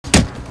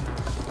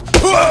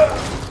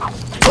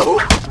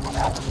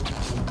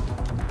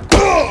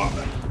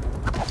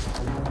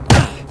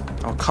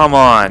Oh, come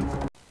on.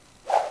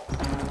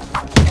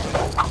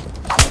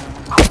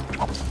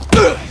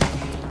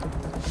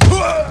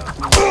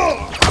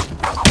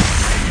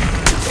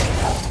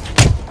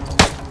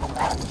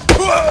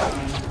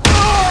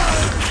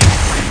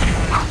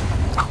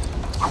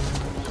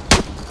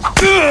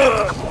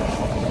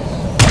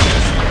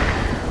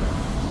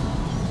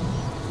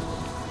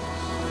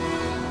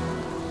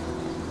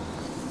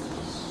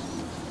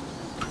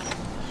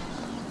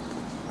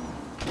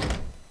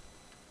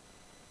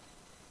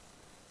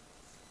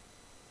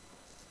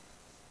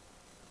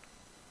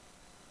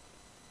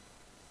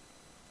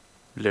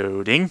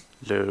 Loading,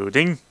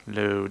 loading,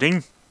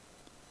 loading.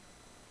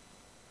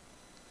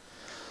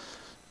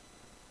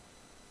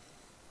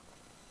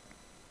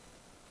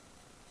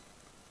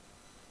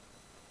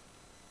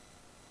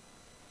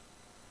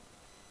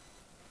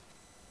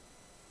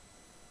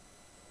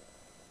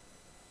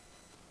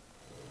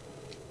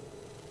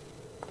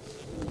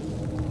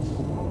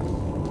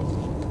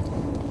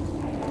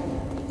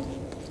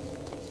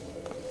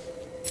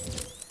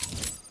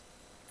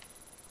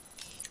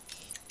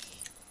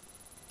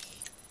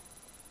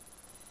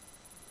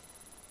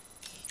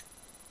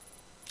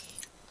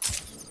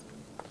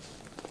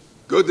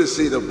 Good to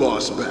see the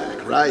boss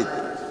back, right?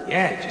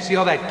 Yeah, did you see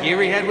all that gear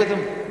he had with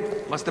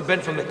him? Must have been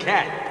from the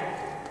cat.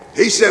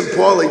 He sent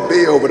Paulie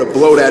B over to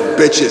blow that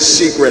bitch's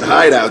secret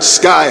hideout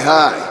sky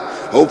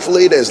high.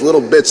 Hopefully there's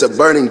little bits of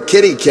burning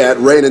kitty cat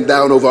raining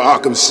down over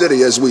Arkham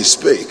City as we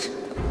speak.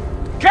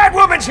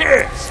 Catwoman's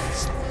here!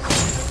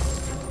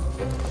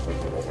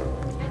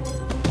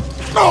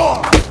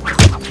 Oh!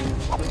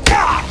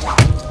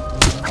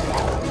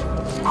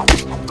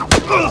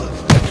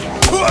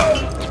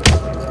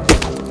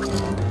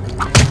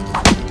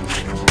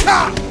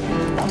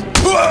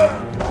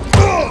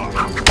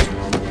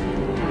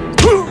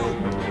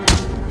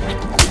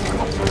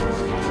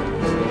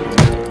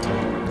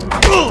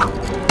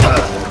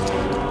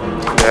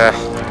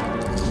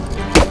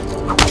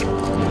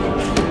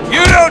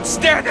 You don't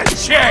stand a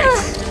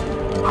chance!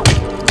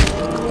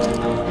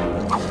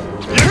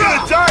 You're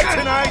gonna die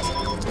tonight!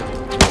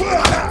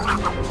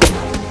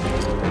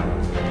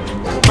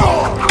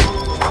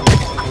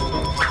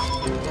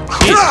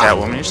 Jeez,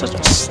 Catwoman, you're such a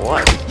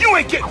slut. You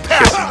ain't getting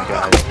past Kissing the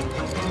guy.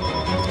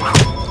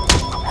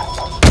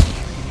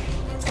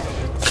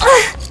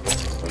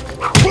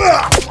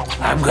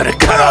 I'm gonna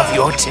cut off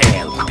your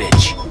tail,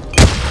 bitch.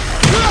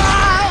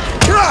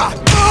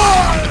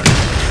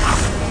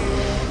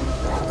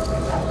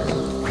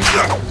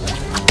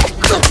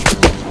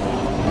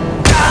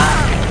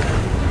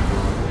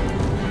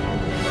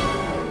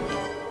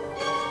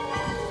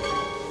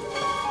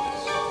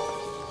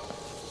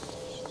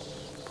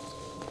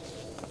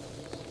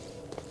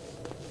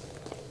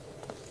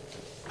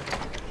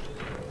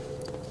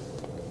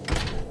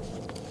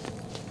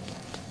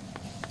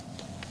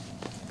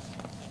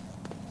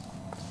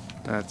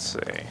 Let's see.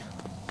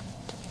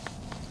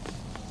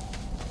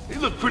 He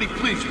looked pretty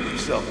pleased with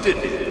himself,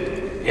 didn't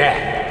he?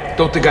 Yeah,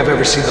 don't think I've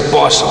ever seen the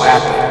boss so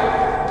happy.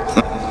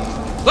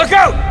 Look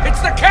out!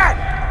 It's the cat!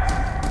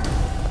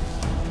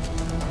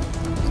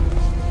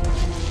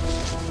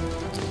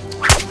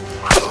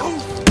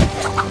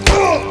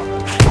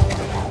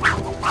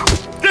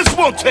 This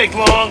won't take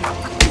long!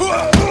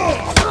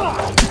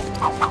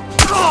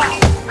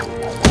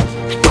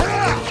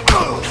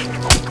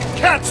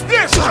 Catch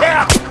this,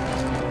 cat!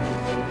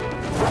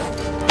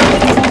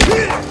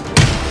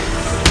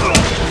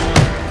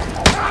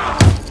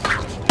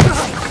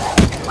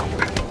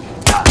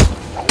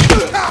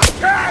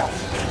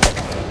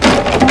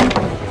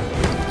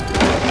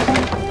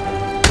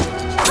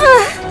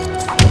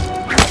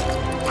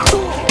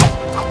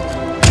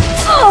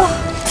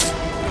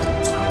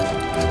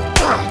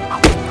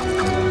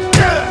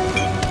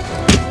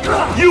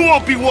 You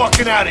won't be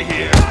walking out of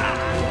here!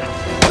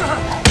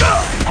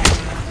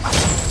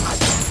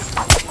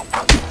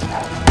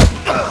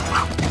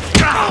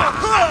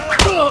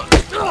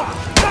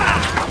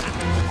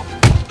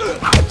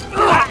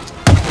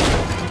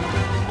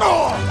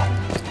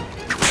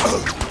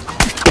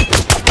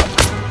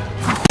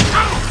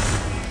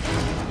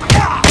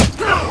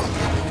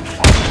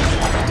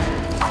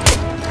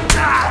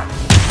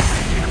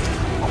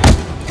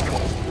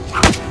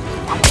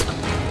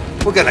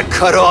 We're gonna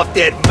cut off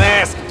that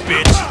mask,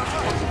 bitch!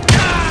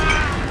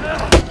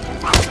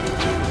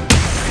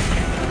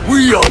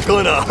 We are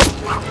gonna...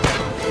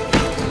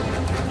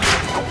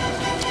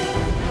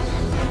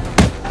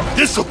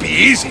 This'll be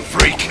easy,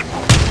 freak!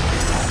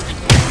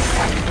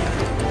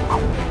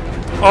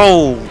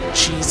 Oh,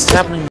 jeez, it's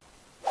happening.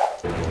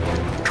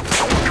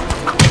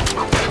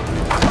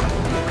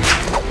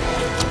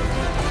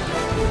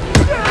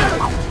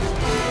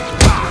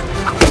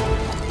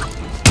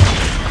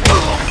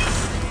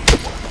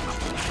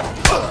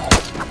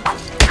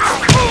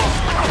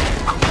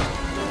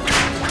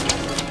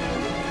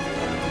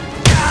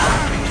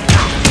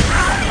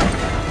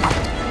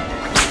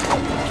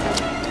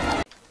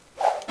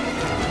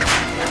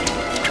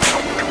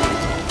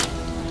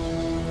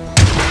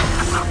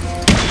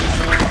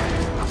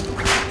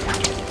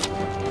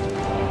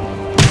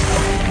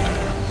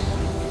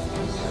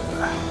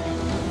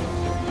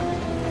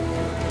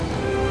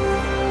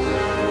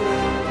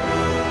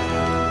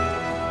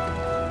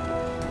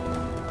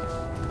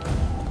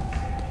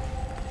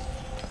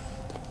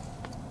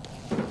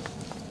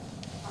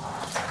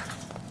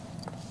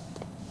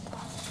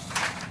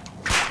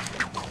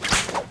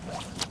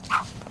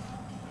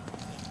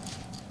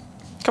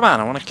 Come on,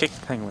 I want to kick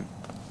the penguin.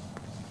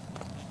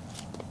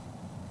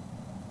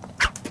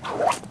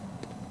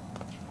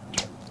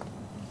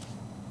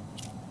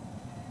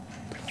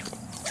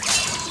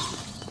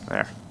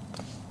 There.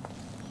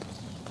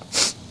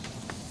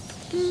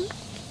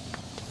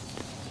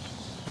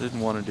 Didn't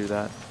want to do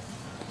that.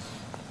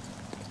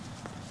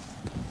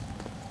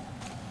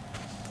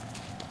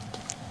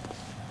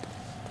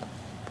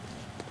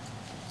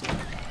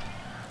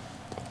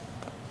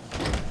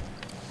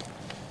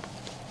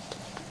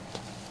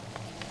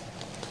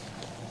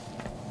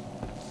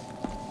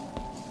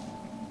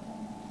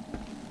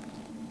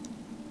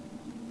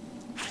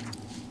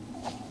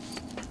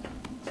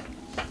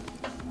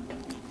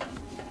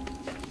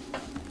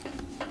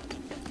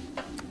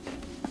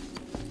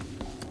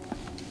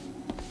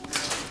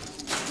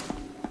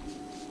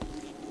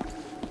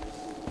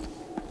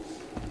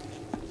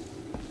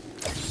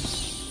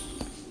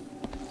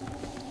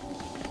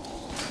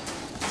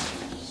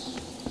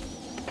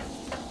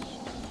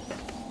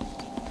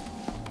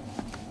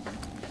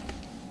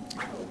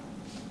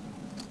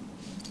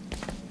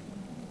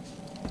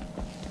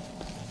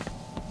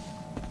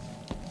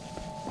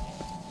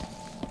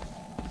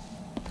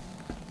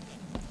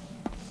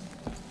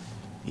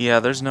 Yeah,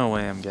 there's no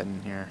way I'm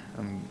getting here.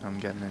 I'm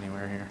getting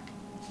anywhere here.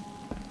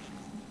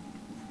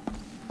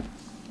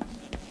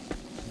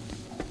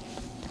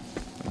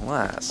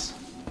 Unless...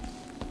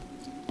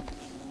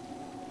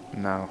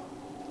 No.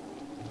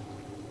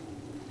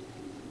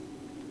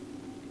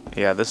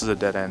 Yeah, this is a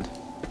dead end.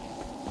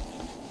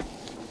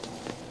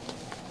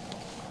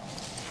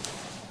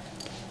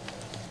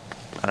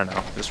 I don't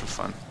know, just for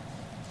fun.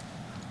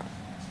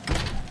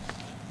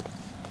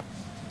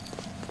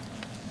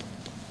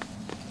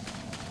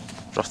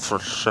 Just for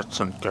shits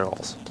and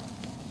giggles.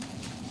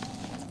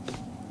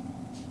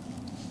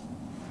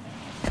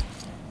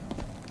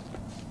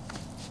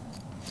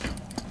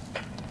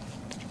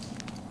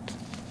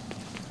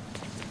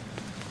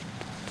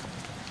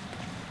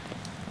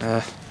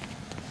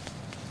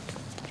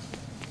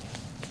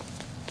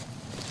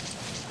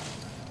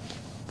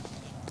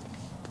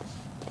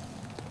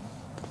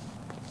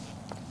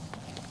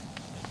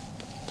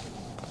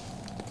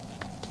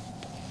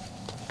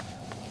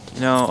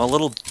 You know, a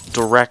little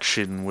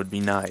direction would be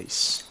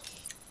nice.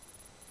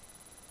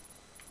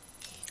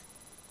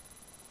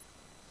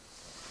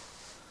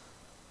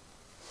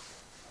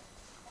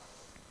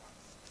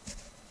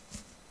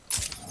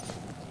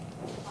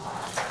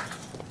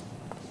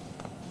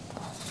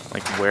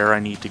 Like where I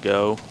need to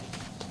go.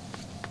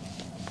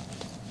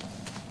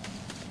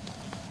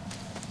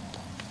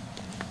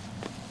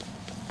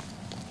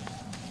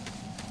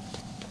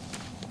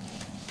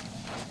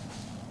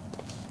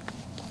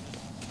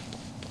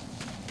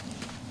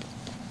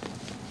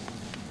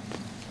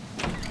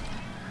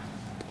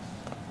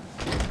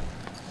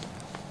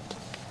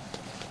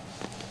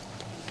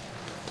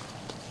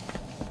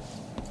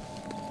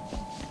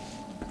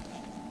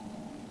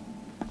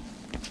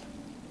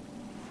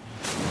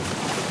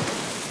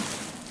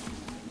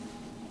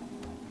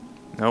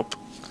 Nope.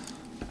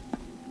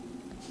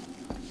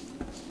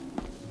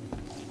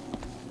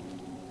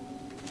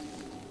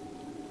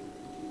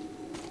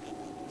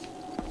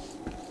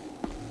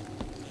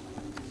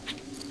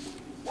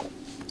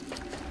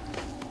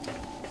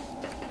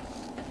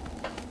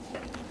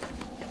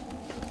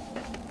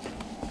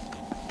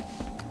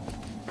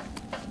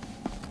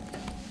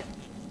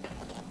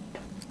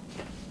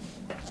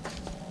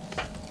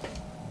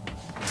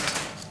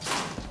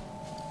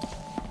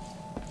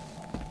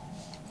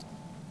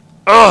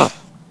 Ugh!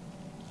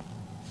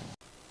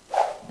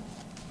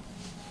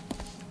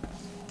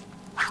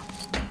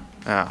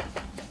 Oh.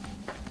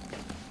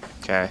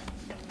 Okay.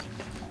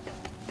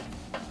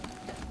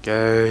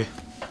 Okay.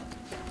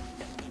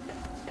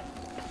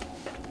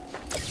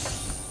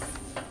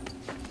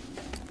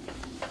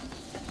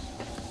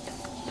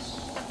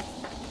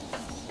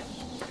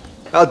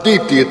 How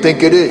deep do you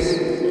think it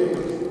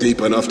is?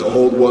 Deep enough to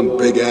hold one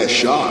big-ass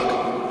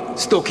shark.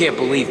 Still can't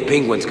believe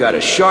Penguin's got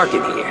a shark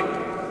in here.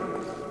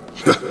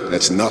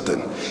 That's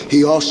nothing.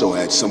 He also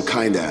had some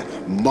kind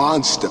of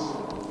monster.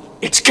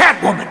 It's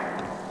Catwoman!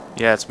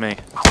 Yeah, it's me.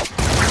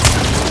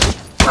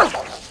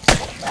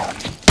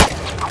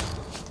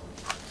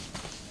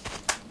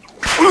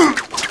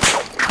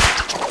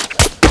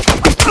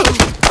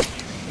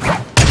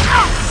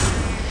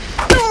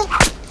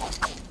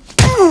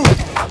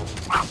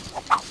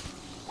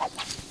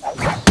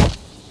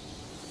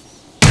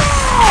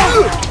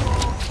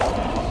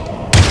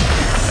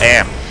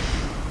 Damn.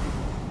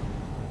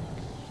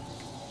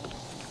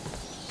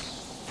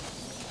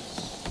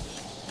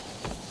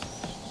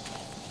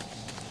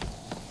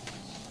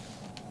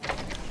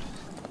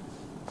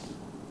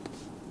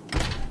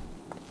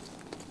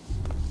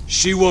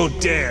 She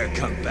won't dare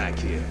come back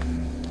here.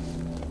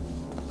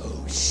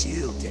 Oh,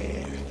 she'll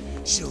dare.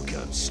 She'll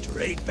come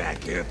straight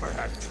back here for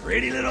her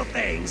pretty little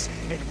things,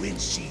 and when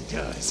she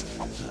does,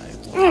 I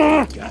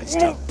want you guys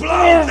to blow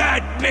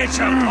that bitch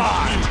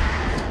apart!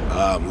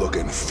 I'm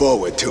looking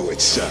forward to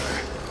it, sir.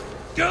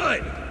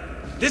 Good!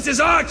 This is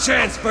our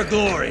chance for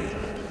glory!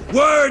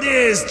 Word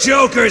is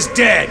Joker's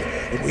dead,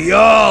 and we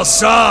all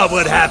saw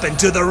what happened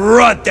to the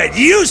runt that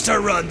used to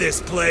run this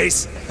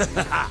place.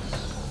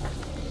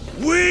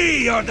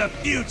 We are the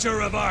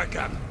future of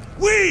Arkham.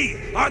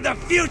 We are the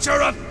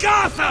future of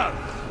Gotham!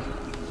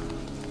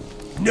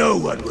 No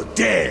one will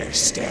dare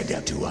stand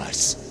up to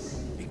us,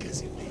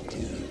 because if they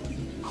do,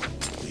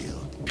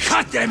 we'll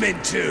cut them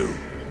in two.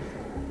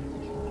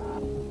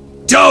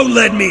 Don't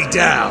let me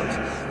down.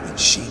 When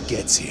she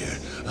gets here,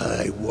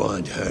 I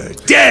want her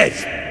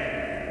dead!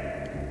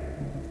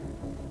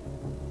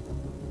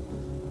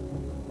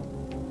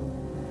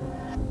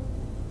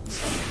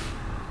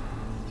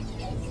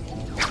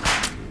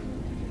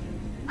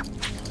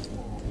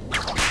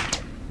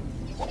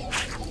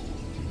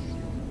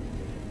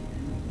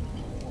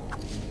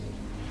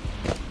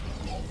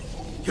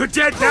 You're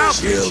dead now!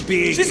 She'll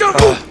be... She's over!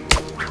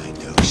 I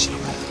know she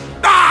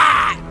will.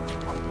 Ah!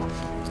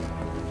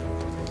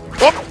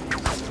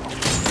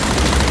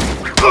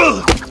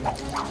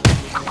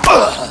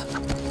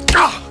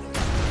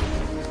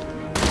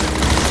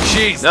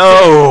 Jeez!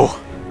 No!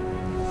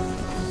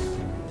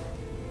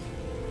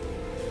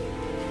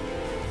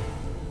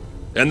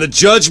 And the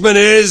judgment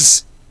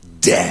is...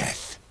 death.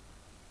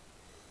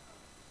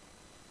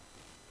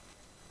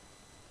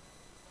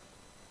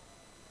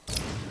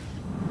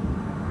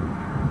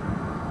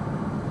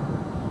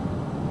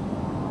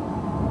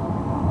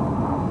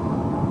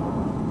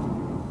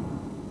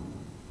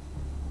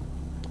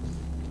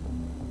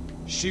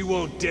 She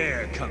won't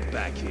dare come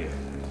back here.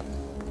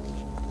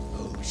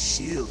 Oh,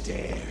 she'll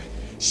dare.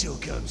 She'll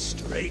come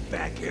straight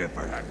back here for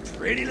her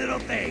pretty little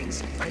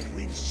things, and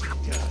when she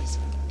does,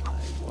 I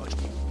want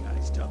you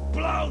guys to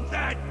blow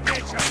that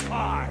bitch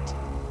apart!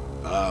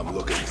 I'm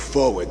looking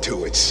forward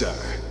to it, sir.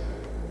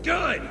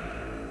 Good!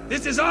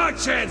 This is our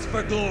chance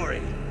for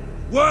glory!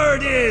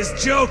 Word is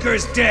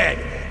Joker's dead,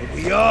 and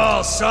we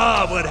all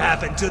saw what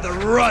happened to the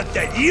runt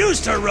that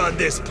used to run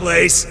this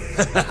place!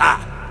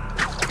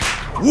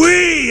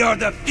 We are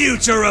the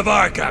future of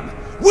Arkham!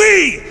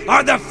 We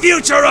are the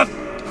future of...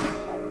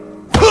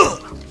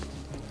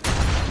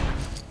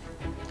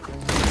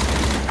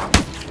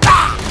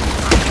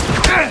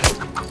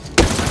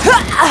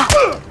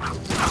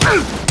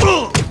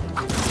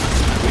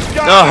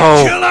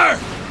 No! Killer!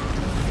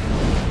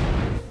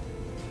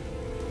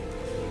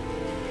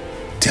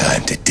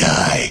 Time to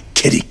die,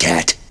 kitty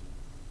cat.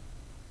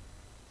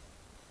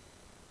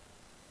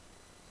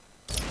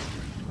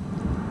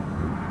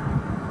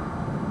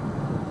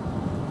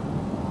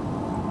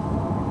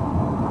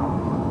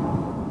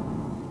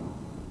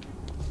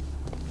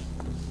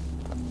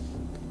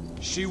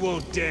 She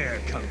won't dare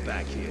come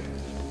back here.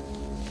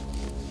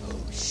 Oh,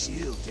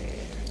 she'll dare.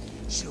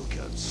 She'll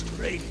come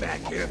straight back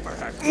here for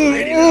her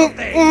pretty little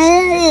things.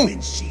 And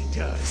when she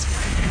does,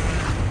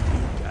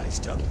 you guys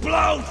to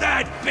blow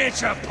that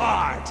bitch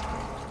apart!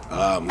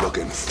 I'm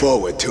looking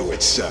forward to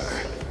it, sir.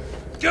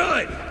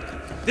 Good!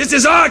 This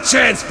is our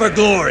chance for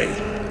glory!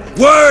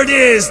 Word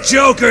is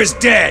Joker's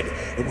dead,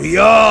 and we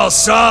all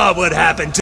saw what happened to